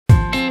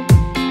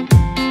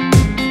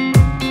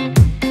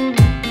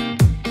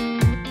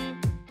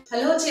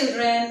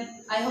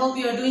I hope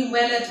you are doing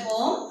well at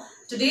home.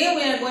 Today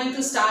we are going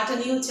to start a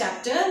new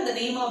chapter. The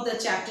name of the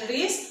chapter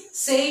is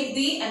Save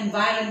the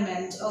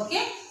Environment.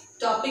 Okay,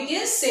 topic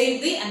is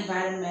Save the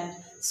Environment.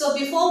 So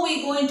before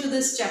we go into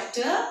this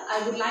chapter,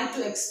 I would like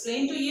to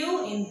explain to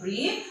you in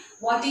brief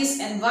what is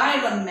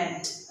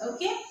environment.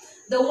 Okay,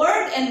 the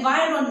word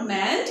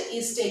environment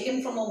is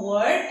taken from a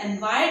word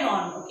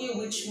environ, okay,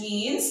 which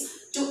means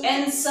to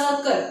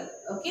encircle.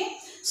 Okay,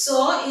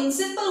 so in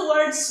simple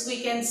words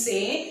we can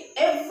say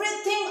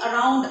everything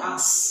around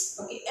us.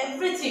 Okay,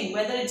 everything,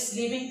 whether it's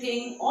living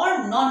thing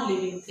or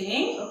non-living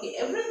thing, okay,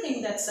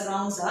 everything that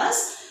surrounds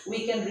us,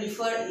 we can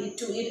refer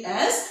to it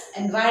as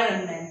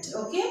environment.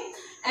 Okay,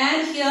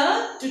 and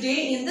here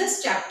today in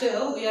this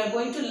chapter we are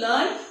going to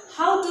learn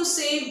how to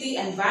save the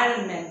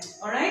environment.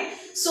 All right,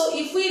 so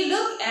if we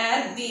look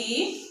at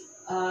the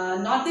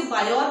not the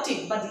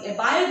biotic but the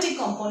abiotic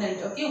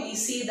component, okay, we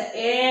see the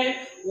air,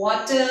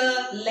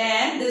 water,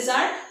 land. These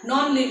are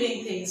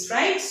non-living things,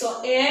 right?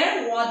 So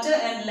air, water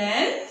and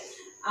land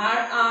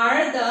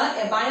are the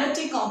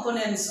abiotic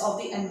components of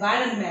the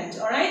environment.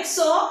 All right,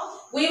 so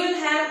we will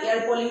have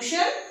air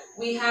pollution,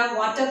 we have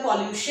water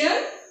pollution,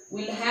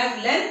 we'll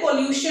have land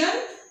pollution,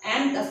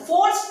 and the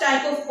fourth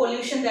type of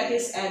pollution that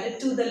is added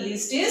to the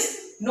list is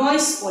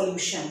noise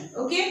pollution.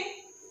 Okay,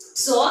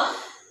 so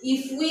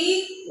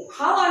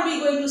how are we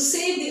going to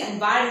save the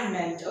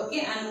environment? Okay,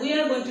 and we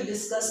are going to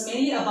discuss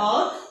mainly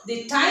about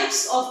the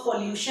types of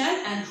pollution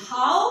and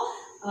how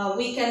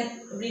we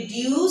can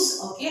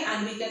reduce, okay,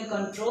 and we can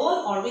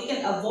control or we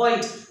can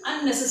avoid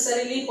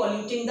unnecessarily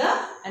polluting the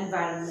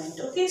environment.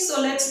 Okay,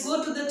 so let's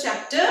go to the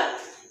chapter.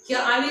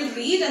 Here I will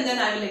read and then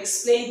I will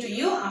explain to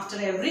you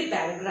after every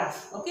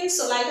paragraph. Okay,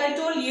 so like I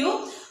told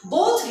you,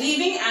 both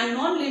living and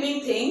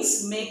non-living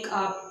things make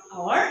up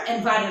our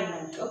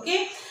environment.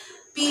 Okay,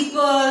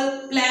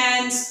 people,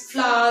 plants,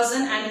 flowers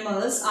and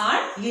animals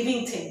are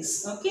living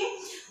things. Okay,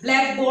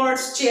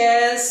 blackboards,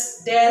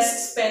 chairs,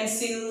 desks,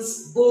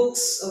 pencils,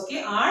 books,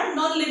 okay, are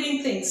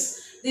non-living things.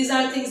 These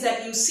are things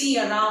that you see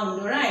around.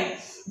 All right,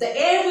 the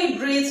air we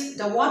breathe,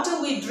 the water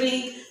we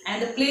drink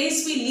and the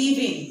place we live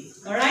in,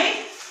 all right,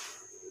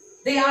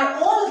 they are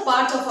all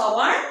part of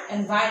our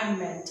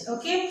environment.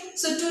 Okay,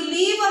 so to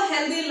live a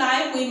healthy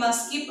life we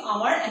must keep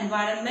our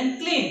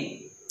environment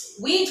clean.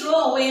 We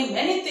throw away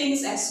many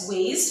things as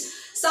waste.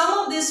 Some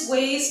of this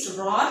waste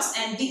rots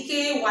and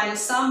decay while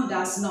some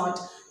does not.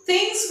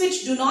 Things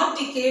which do not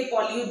decay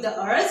pollute the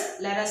earth.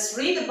 Let us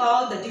read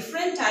about the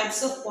different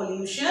types of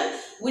pollution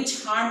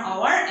which harm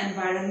our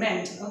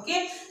environment.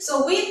 Okay,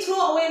 so we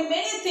throw away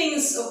many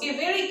things, okay,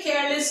 very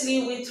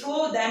carelessly we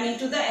throw them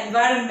into the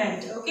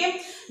environment.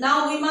 Okay,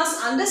 now we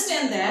must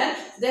understand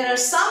that there are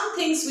some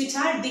things which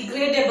are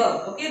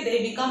degradable, okay,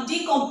 they become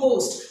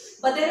decomposed,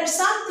 but there are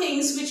some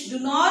things which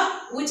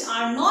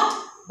are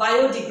not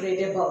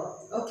biodegradable.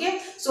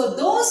 Okay, so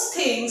those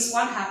things,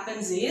 what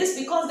happens is,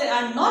 because they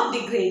are not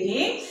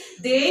degrading,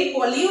 they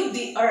pollute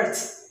the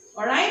earth,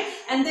 all right,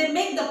 and they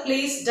make the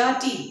place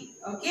dirty.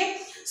 Okay,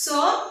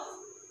 so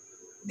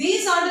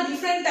these are the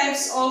different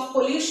types of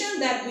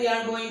pollution that we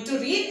are going to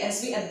read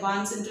as we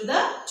advance into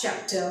the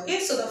chapter. Okay,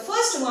 so the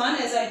first one,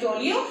 as I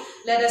told you,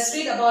 let us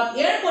read about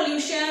air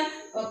pollution,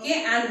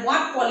 okay, and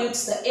what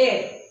pollutes the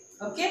air.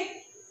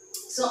 Okay,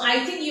 so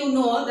I think you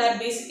know that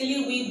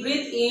basically we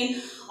breathe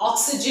in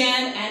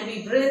oxygen and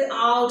we breathe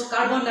out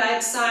carbon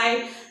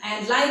dioxide,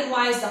 and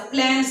likewise the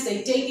plants,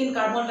 they take in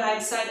carbon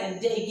dioxide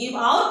and they give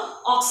out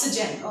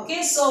oxygen.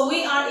 Okay, so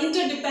we are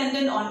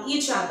interdependent on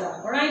each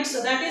other. All right,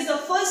 so that is the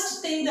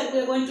first thing that we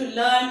are going to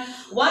learn,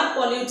 what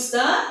pollutes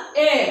the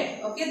air.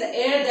 Okay, the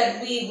air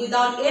that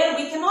without air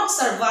we cannot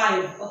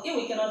survive. Okay,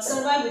 we cannot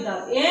survive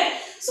without air.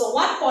 So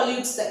what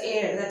pollutes the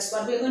air? That's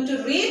what we are going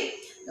to read.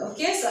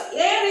 Okay, so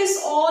air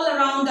is all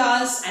around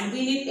us and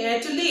we need air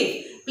to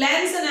live.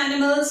 Plants and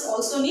animals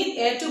also need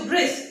air to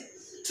breathe.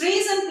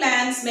 Trees and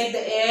plants make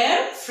the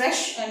air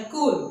fresh and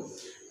cool.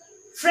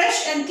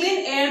 Fresh and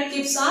clean air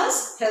keeps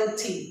us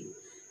healthy.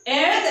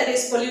 Air that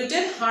is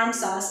polluted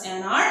harms us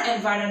and our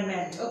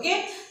environment.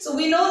 Okay, so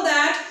we know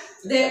that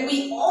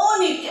we all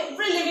need,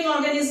 every living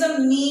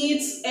organism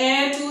needs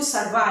air to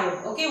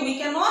survive. Okay, we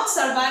cannot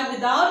survive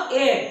without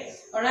air.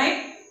 All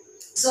right,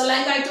 so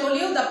like I told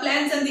you, the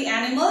plants and the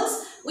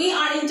animals, we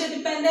are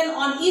interdependent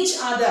on each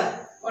other.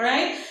 All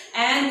right,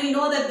 and we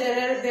know that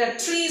there are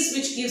trees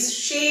which gives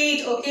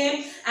shade,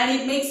 okay, and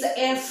it makes the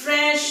air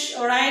fresh.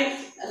 All right,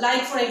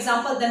 like for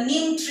example the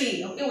neem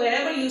tree. Okay,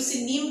 wherever you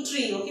see neem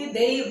tree, okay,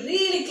 they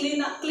really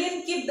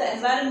keep the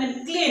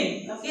environment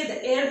clean. Okay,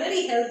 the air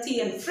very healthy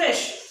and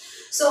fresh.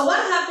 So what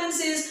happens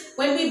is,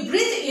 when we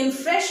breathe in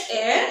fresh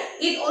air,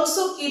 it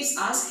also keeps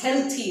us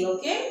healthy.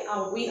 Okay,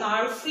 we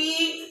are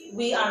free,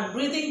 we are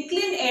breathing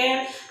clean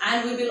air,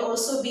 and we will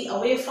also be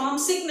away from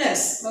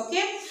sickness.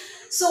 Okay,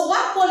 so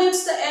what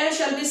pollutes the air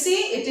shall we see?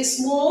 It is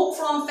smoke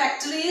from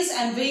factories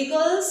and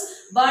vehicles,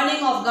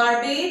 burning of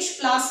garbage,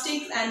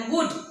 plastic and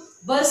wood,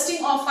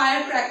 bursting of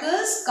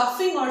firecrackers,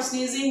 coughing or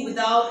sneezing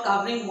without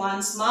covering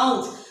one's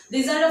mouth,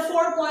 These are the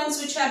 4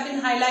 points which have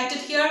been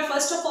highlighted here.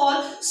 First of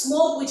all,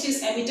 smoke which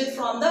is emitted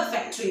from the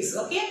factories.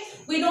 Okay,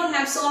 we don't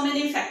have so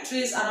many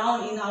factories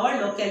around in our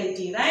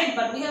locality, right?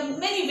 But we have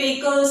many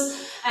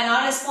vehicles, and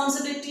our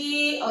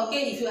responsibility,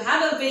 okay, if you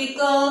have a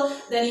vehicle,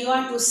 then you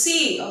are to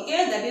see,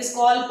 okay, that is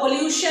called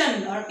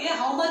pollution. Okay,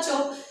 how much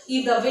of,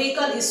 if the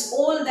vehicle is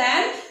old,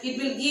 then it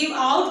will give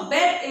out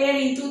bad air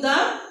into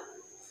the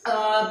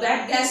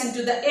bad gas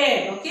into the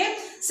air. Okay,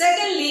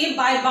 secondly,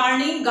 by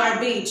burning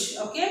garbage,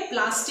 okay,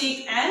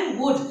 plastic and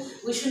wood,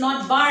 we should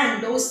not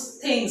burn those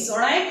things. All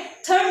right.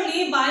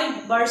 Thirdly,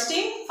 by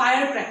bursting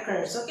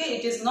firecrackers. Okay,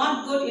 it is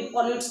not good. It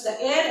pollutes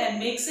the air and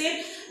makes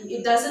it,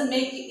 it doesn't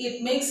make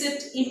it, makes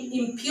it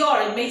impure.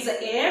 It makes the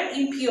air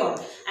impure.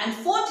 And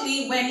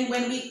fourthly,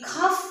 when we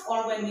cough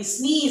or when we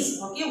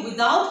sneeze, okay,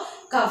 without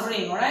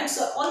covering. All right.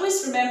 So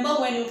always remember,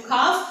 when you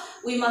cough,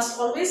 we must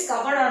always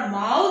cover our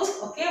mouth,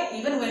 okay,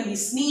 even when we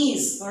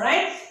sneeze. All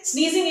right.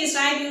 Sneezing is,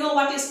 right, you know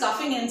what is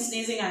coughing and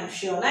sneezing, I'm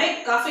sure.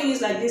 Like coughing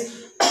is like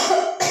this.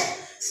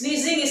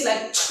 Sneezing is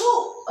like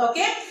choo.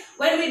 Okay.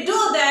 When we do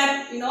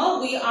that, you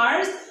know, we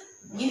are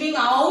giving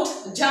out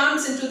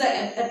germs into the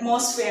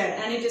atmosphere,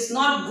 and it is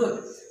not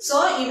good.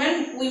 So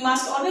even we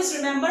must always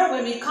remember,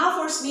 when we cough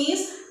or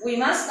sneeze, we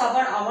must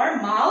cover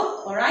our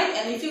mouth. All right.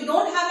 And if you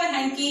don't have a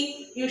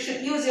hanky, you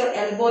should use your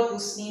elbow to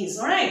sneeze.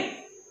 All right.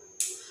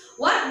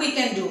 What we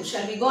can do?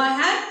 Shall we go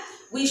ahead?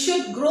 We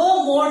should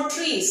grow more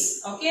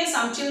trees. Okay.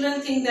 Some children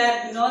think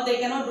that, you know, they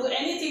cannot do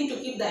anything to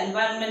keep the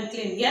environment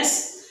clean.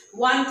 Yes.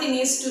 One thing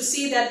is to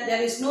see that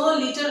there is no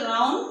litter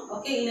around,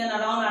 okay, in and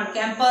around our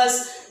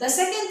campus. The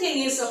second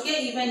thing is,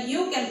 okay, even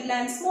you can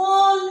plant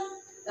small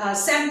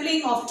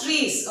sampling of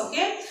trees,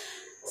 okay.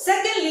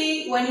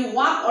 Secondly, when you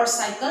walk or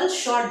cycle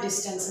short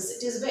distances,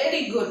 it is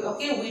very good,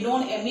 okay. We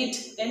don't emit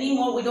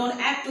anymore, we don't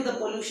add to the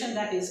pollution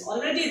that is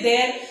already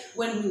there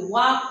when we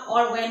walk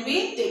or when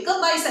we take a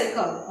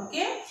bicycle,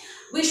 okay.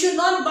 We should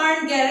not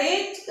burn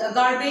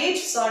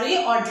garbage,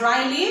 or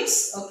dry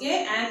leaves,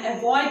 okay, and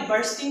avoid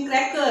bursting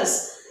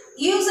crackers.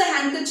 Use a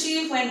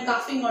handkerchief when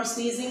coughing or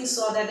sneezing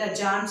so that the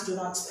germs do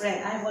not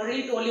spread. I have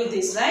already told you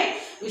this, right?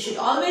 We should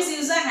always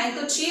use a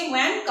handkerchief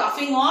when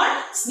coughing or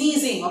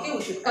sneezing. Okay,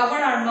 we should cover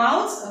our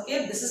mouths.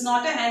 Okay, this is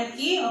not a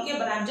hanky. Okay,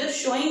 but I am just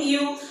showing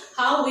you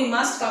how we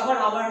must cover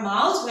our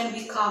mouths when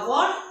we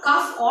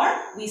cough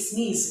or we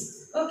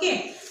sneeze.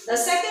 Okay, the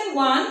second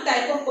one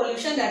type of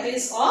pollution, that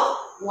is of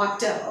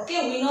water.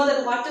 Okay, we know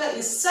that water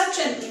is such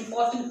an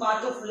important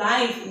part of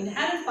life,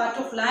 inherent part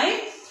of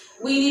life.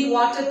 We need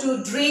water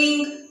to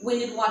drink, we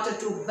need water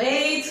to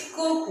bathe,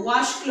 cook,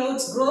 wash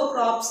clothes, grow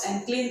crops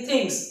and clean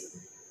things.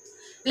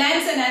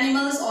 Plants and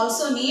animals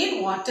also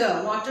need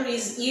water. Water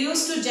is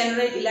used to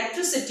generate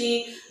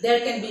electricity. There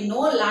can be no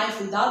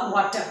life without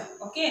water.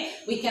 Okay,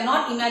 we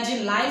cannot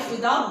imagine life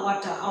without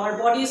water. Our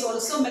body is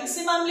also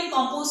maximum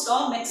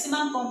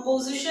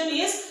composition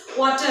is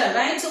water,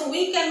 right? So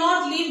we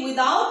cannot live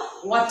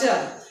without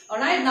water.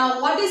 Alright,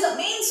 now what is the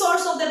main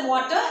source of that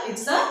water?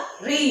 It's the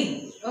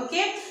rain.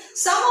 Okay.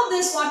 Some of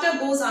this water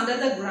goes under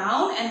the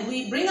ground and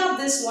we bring up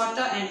this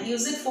water and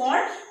use it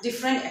for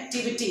different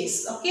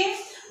activities. Okay.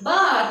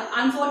 But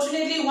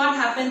unfortunately what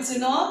happens, you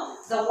know,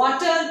 the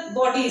water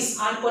bodies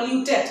are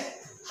polluted.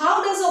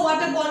 How does the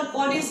water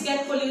bodies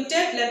get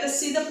polluted? Let us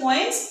see the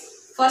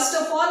points. First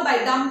of all, by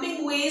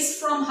dumping waste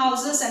from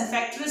houses and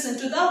factories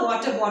into the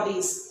water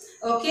bodies.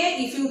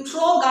 Okay, if you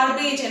throw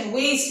garbage and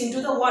waste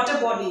into the water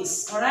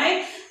bodies,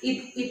 alright,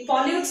 it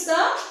pollutes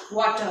the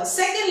water.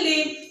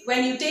 Secondly,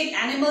 when you take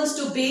animals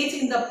to bathe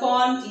in the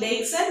pond,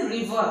 lakes and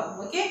river,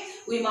 okay,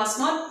 we must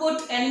not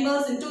put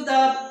animals into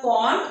the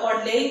pond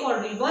or lake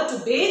or river to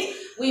bathe.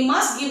 We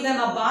must give them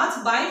a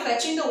bath by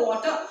fetching the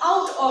water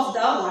out of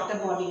the water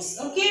bodies,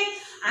 okay.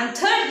 And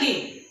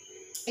thirdly,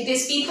 it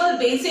is people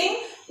bathing,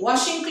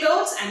 washing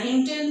clothes and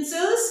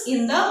utensils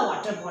in the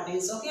water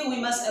bodies, okay.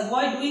 We must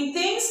avoid doing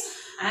things.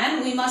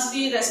 And we must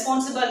be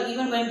responsible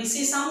even when we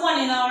see someone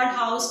in our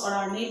house or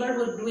our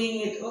neighborhood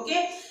doing it,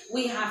 okay.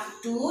 We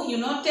have to, you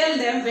know, tell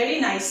them very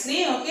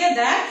nicely, okay,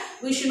 that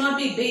we should not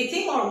be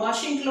bathing or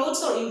washing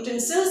clothes or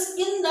utensils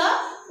in the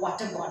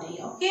water body,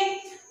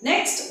 okay.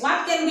 Next,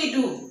 what can we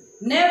do?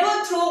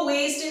 Never throw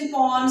waste in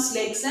ponds,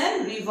 lakes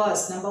and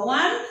rivers. Number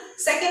one.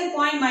 Second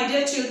point, my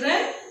dear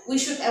children, we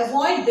should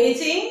avoid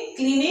bathing,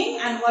 cleaning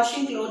and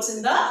washing clothes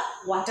in the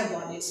water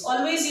bodies.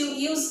 Always you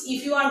use,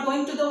 if you are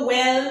going to the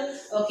well,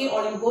 okay,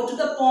 or you go to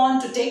the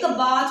pond to take a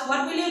bath,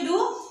 what will you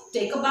do?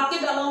 Take a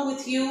bucket along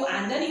with you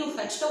and then you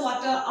fetch the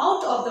water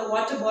out of the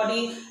water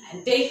body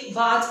and take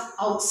bath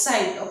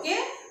outside, okay,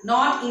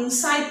 not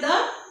inside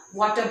the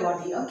water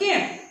body,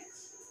 okay.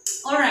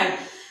 Alright,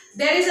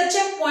 there is a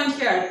checkpoint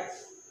here.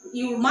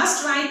 You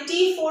must write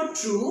T for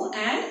true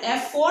and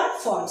F for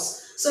false.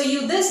 So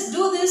you do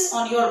this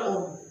on your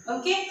own.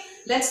 Okay.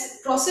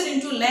 Let's proceed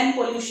into land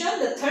pollution.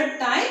 The third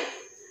type.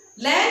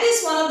 Land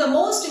is one of the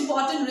most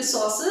important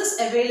resources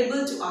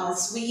available to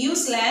us. We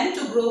use land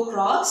to grow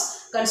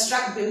crops,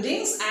 construct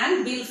buildings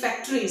and build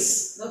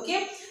factories.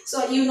 Okay.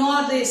 So you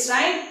know this,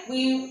 right?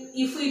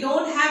 If we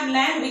don't have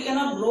land, we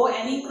cannot grow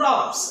any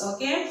crops.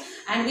 Okay.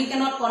 and we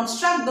cannot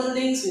construct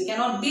buildings, we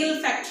cannot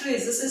build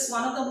factories. This is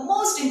one of the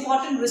most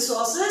important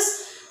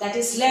resources, that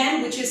is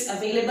land, which is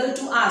available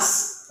to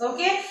us.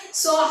 Okay,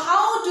 so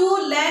how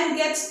do land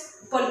get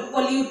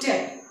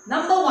polluted?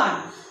 Number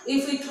one,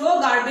 if we throw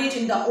garbage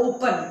in the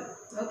open.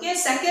 Okay,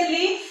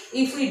 secondly,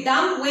 if we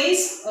dump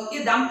waste,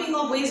 okay, dumping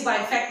of waste by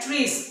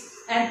factories.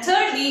 And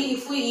thirdly,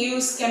 if we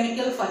use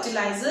chemical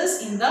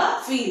fertilizers in the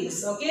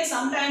fields. Okay,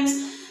 sometimes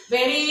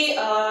very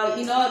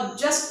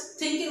just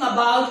thinking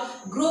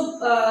about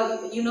group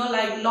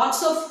like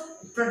lots of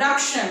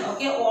production,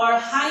 okay, or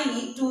high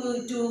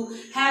to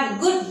have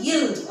good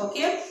yield,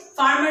 okay,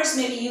 farmers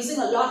may be using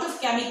a lot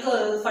of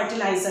chemical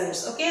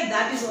fertilizers. Okay,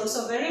 that is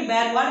also very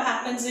bad. What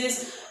happens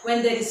is,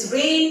 when there is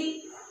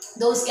rain,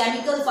 those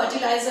chemical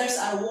fertilizers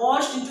are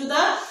washed into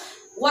the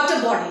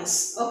water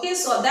bodies. Okay,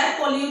 so that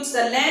pollutes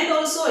the land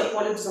also, it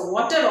pollutes the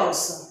water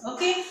also.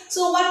 Okay,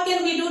 so what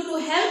can we do to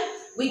help?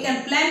 We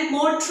can plant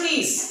more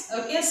trees.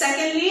 Okay,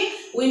 secondly,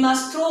 we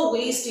must throw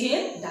waste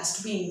in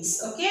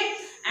dustbins. Okay,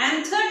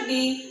 and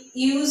thirdly,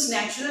 use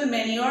natural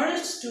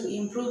manures to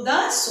improve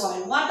the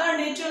soil. What are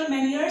natural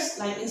manures?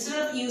 Like,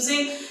 instead of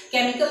using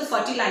chemical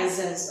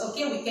fertilizers,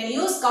 okay, we can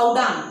use cow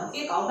dung.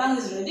 Okay, cow dung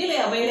is readily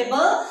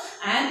available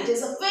and it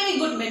is a very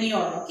good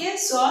manure. Okay,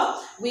 so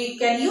we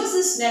can use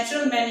this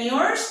natural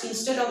manures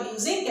instead of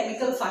using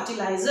chemical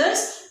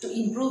fertilizers to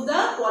improve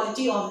the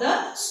quality of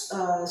the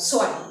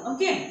soil.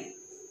 Okay,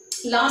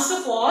 last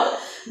of all,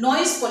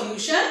 noise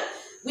pollution.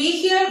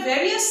 We hear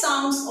various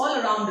sounds all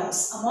around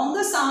us. Among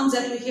the sounds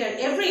that we hear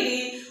every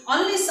day,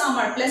 only some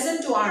are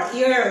pleasant to our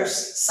ears.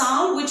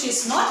 Sound which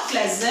is not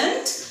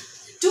pleasant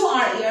to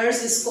our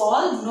ears is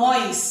called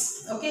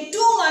noise. Okay,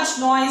 too much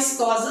noise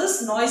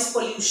causes noise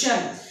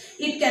pollution.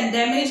 It can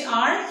damage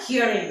our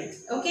hearing.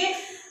 Okay,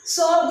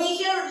 so we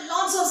hear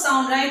lots of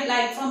sound, right?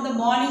 Like from the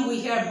morning we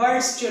hear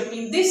birds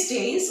chirping. These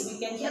days we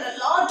can hear a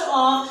lot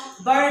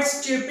of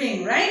birds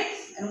chirping, right?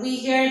 And we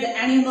hear the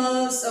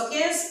animals,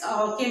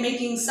 okay,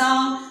 making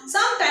sound.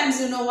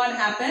 Sometimes, you know what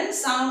happens,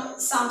 some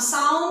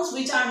sounds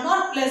which are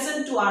not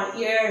pleasant to our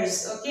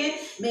ears, okay,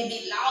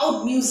 maybe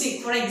loud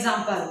music, for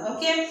example.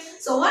 Okay,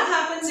 so what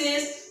happens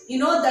is,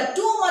 the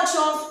too much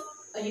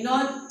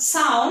of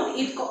sound,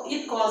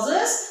 it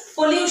causes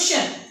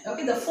pollution.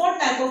 Okay, the fourth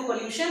type of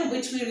pollution,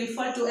 which we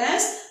refer to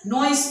as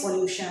noise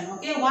pollution.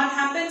 Okay, what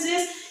happens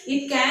is,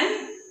 it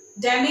can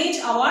damage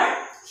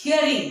our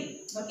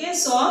hearing. Okay,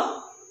 so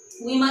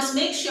we must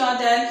make sure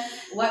that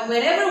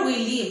wherever we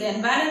live, the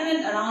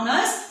environment around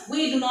us,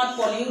 we do not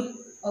pollute,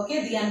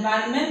 okay, the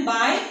environment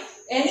by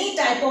any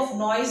type of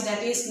noise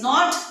that is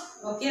not,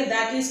 okay,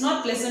 that is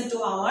not pleasant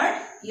to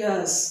our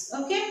ears.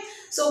 Okay,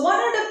 so what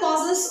are the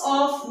causes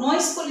of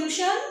noise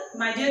pollution,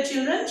 my dear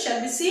children?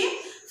 Shall we see?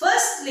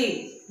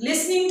 Firstly,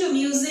 listening to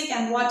music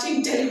and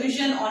watching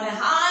television on a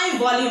high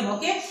volume.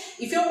 Okay,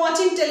 if you're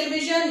watching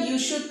television, you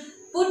should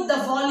put the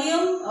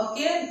volume,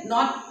 okay,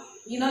 not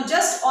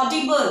just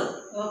audible.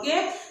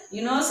 Okay,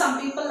 some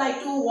people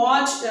like to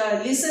watch,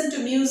 listen to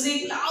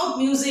music, loud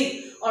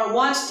music, or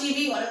watch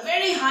TV on a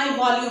very high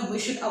volume. We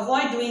should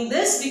avoid doing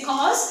this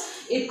because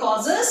it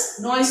causes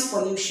noise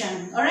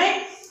pollution.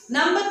 Alright,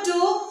 number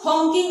two,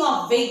 honking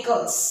of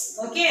vehicles.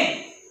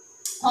 Okay,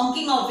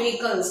 honking of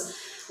vehicles.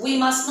 We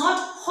must not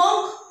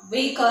honk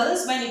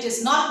vehicles when it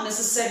is not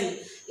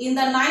necessary. In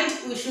the night,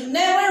 we should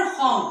never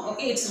honk.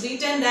 Okay, it's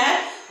written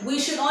that we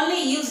should only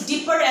use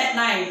dipper at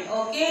night.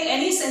 Okay,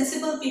 any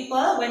sensible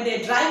people, when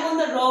they drive on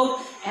the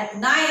road at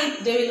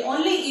night, they will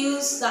only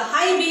use the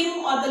high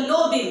beam or the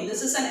low beam.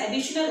 This is an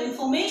additional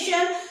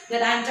information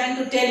that I am trying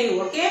to tell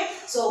you. Okay,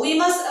 so we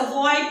must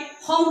avoid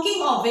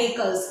honking of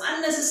vehicles,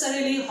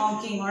 unnecessarily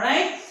honking. All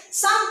right,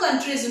 some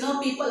countries,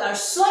 people are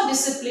so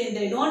disciplined,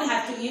 they don't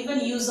have to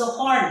even use a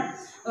horn.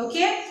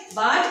 Okay,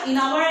 but in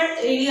our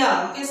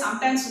area, okay,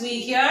 sometimes we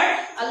hear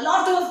a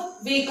lot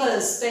of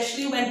vehicles,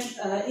 especially when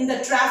in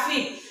the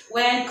traffic,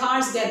 when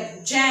cars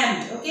get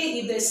jammed. Okay,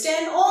 if they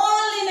stand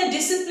all in a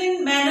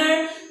disciplined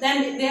manner,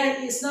 then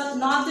there is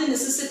not the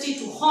necessity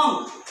to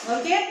honk.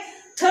 Okay,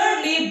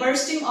 thirdly,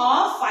 bursting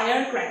of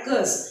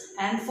firecrackers,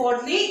 and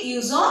fourthly,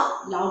 use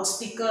of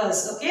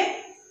loudspeakers.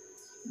 Okay,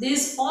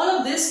 all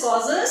of this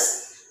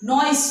causes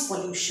noise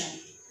pollution.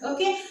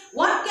 Okay,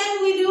 what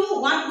can we do?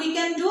 What we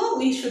can do?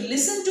 We should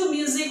listen to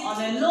music on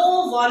a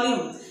low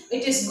volume.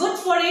 It is good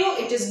for you.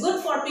 It is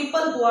good for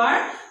people who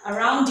are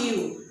around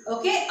you.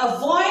 Okay,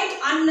 avoid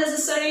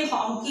unnecessary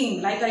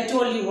honking. Like I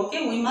told you,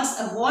 okay, we must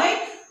avoid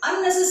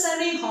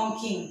unnecessary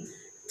honking.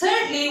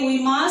 Thirdly,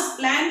 we must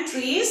plant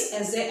trees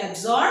as they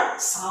absorb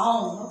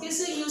sound. Okay,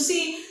 so you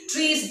see,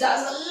 trees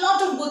does a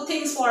lot of good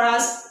things for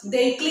us.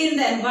 They clean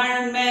the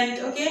environment.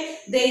 Okay,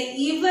 they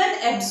even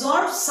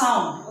absorb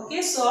sound.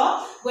 Okay,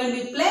 so when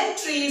we plant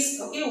trees,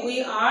 okay,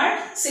 we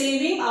are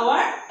saving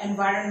our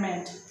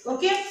environment.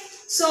 Okay,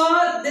 so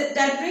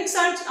that brings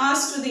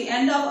us to the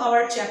end of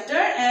our chapter.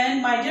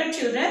 And my dear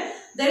children,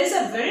 there is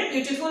a very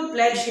beautiful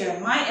pledge here,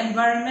 my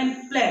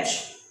environment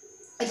pledge.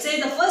 It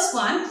says the first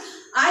one,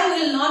 I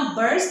will not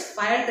burst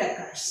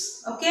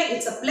firecrackers. Okay,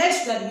 it's a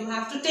pledge that you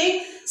have to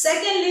take.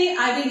 Secondly,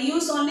 I will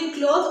use only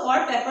cloth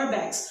or paper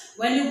bags.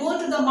 When you go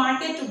to the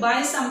market to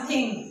buy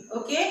something,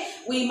 okay,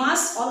 we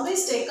must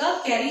always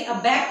carry a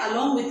bag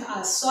along with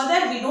us so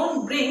that we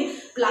don't bring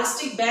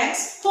plastic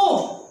bags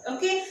home.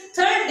 Okay.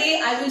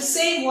 Thirdly, I will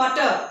save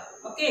water.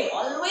 Okay,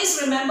 always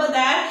remember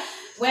that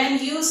when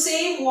you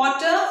save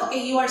water,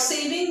 okay, you are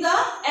saving the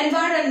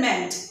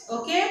environment.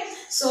 Okay.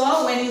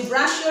 So when you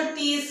brush your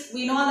teeth,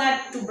 we know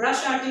that to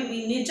brush our teeth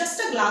we need just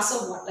a glass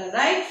of water,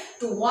 right?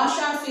 To wash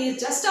our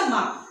face, just a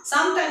mug.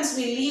 Sometimes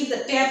we leave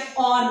the tap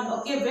on,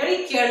 okay,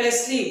 very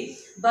carelessly.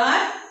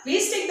 But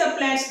please take the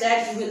pledge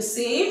that you will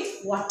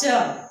save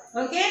water.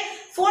 Okay.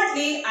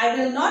 Fourthly, I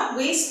will not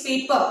waste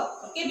paper.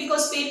 Okay,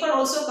 because paper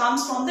also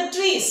comes from the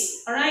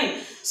trees. Alright.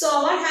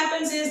 So what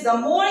happens is the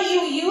more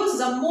you use,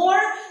 the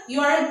more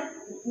you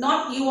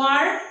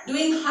are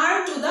doing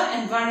harm to the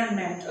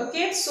environment.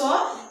 Okay,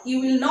 so you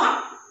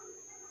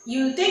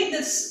will take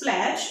this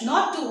pledge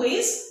not to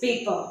waste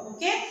paper.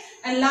 Okay,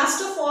 and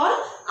last of all,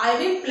 I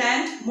will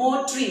plant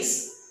more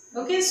trees.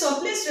 Okay, so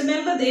please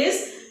remember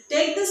this.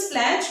 Take this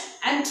pledge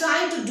and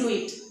try to do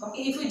it.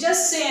 Okay, if we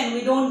just say and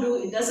we don't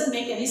do, it doesn't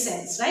make any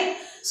sense, right?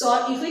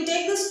 So if we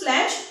take this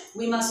pledge,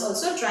 we must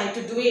also try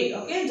to do it.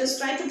 Okay, just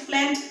try to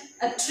plant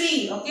a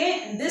tree.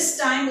 Okay, and this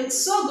time it's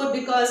so good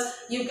because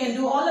you can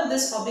do all of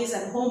these hobbies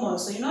at home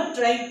also. You know,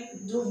 try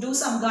to do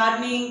some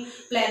gardening,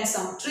 plant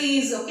some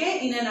trees.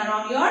 Okay, in and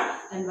around your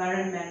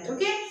environment.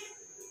 Okay,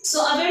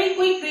 so a very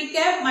quick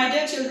recap, my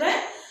dear children.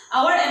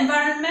 Our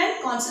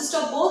environment consists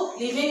of both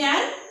living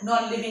and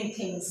non-living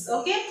things.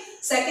 Okay.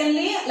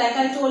 Secondly, like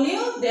I told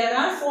you, there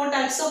are 4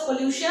 types of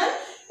pollution: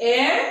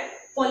 air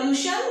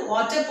pollution,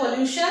 water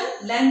pollution,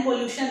 land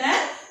pollution,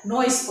 and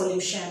noise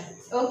pollution.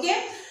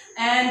 Okay.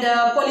 And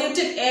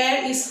polluted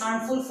air is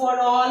harmful for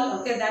all.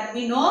 Okay, that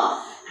we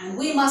know. And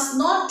we must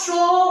not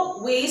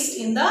throw waste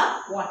in the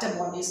water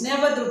bodies.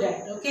 Never do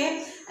that.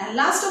 Okay. And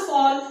last of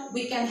all,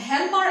 we can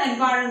help our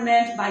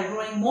environment by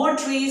growing more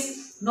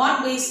trees,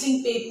 not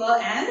wasting paper,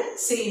 and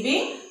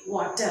saving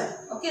water.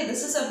 Okay,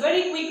 this is a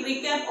very quick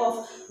recap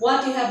of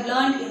what you have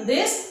learned in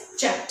this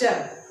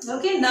chapter.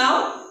 Okay,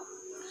 now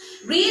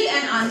read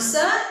and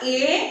answer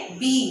A,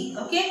 B.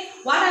 Okay,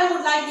 what I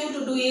would like you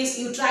to do is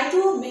you try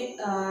to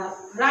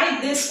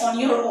write this on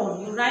your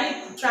own. You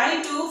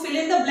try to fill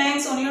in the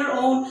blanks on your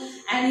own,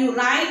 and you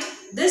write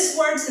these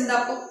words in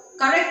the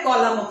correct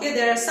column. Okay,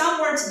 there are some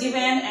words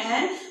given,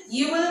 and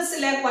you will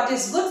select what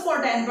is good for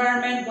the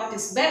environment, what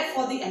is bad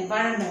for the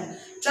environment.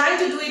 Try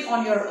to do it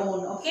on your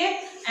own.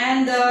 Okay,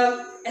 and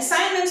the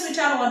assignments which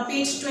are on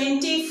page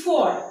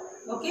 24.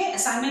 Okay,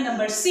 assignment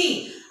number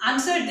C.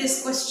 Answer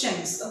these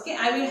questions. Okay,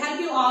 I will help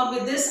you out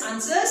with these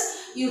answers.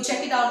 You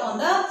check it out on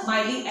the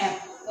Miley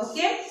app.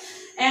 Okay,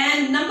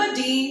 and number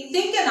D.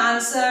 Think and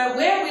answer.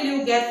 Where will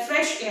you get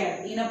fresh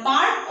air? In a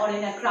park or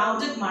in a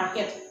crowded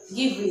market?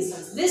 Give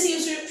reasons. This you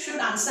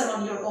should answer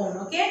on your own.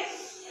 Okay,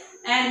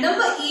 and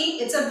number E.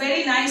 It's a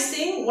very nice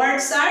thing. Word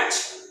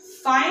search.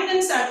 Find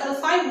and circle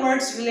 5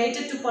 words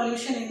related to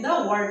pollution in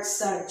the word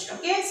search.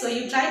 Okay, so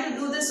you try to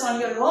do this on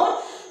your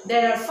own.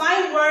 There are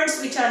 5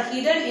 words which are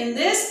hidden in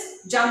this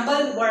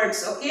jumbled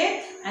words.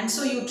 Okay, and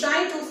so you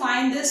try to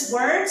find these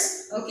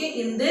words.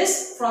 Okay, in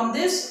this, from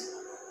this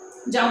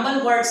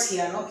jumbled words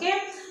here. Okay,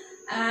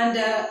 and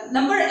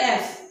number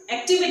F.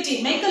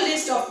 Activity. Make a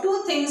list of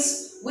 2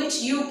 things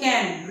which you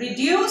can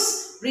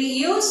reduce,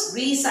 reuse,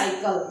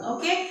 recycle.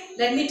 Okay,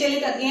 let me tell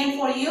it again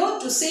for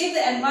you. To save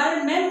the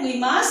environment, we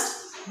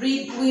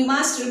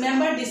must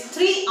remember these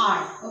 3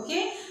 R.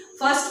 Okay,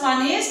 first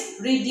one is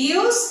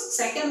reduce,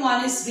 second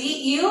one is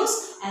reuse,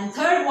 and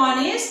third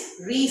one is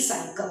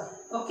recycle.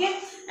 Okay,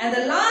 and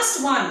the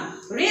last one,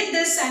 read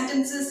these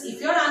sentences.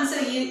 If your answer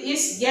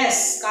is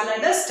yes,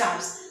 color the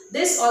stars.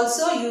 This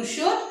also you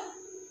should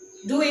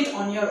do it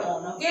on your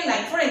own. Okay,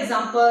 like for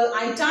example,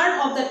 I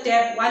turn off the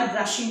tap while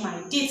brushing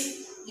my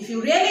teeth. If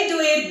you really do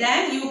it,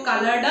 then you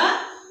color the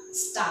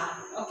star.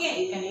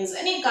 Okay, you can use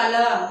any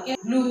color. Okay,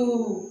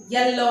 blue,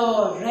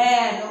 yellow,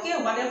 red.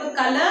 Okay, whatever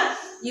color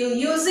you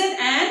use it,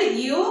 and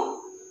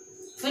you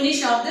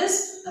finish off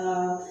this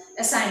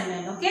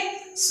assignment.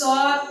 Okay, so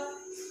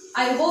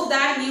I hope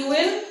that you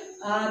will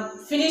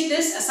finish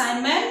this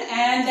assignment,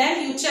 and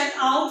then you check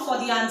out for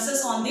the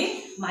answers on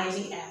the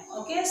Miley app.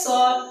 Okay,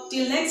 so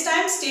till next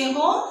time, stay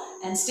home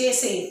and stay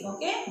safe.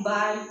 Okay,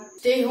 bye.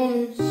 Stay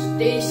home,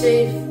 stay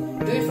safe.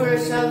 Do it for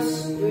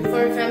yourselves, do it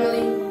for your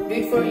family, do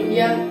it for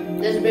India.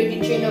 Let's break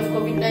the chain of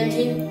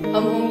COVID-19.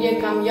 Hum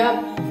honge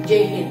kamyab.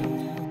 Jai Hind.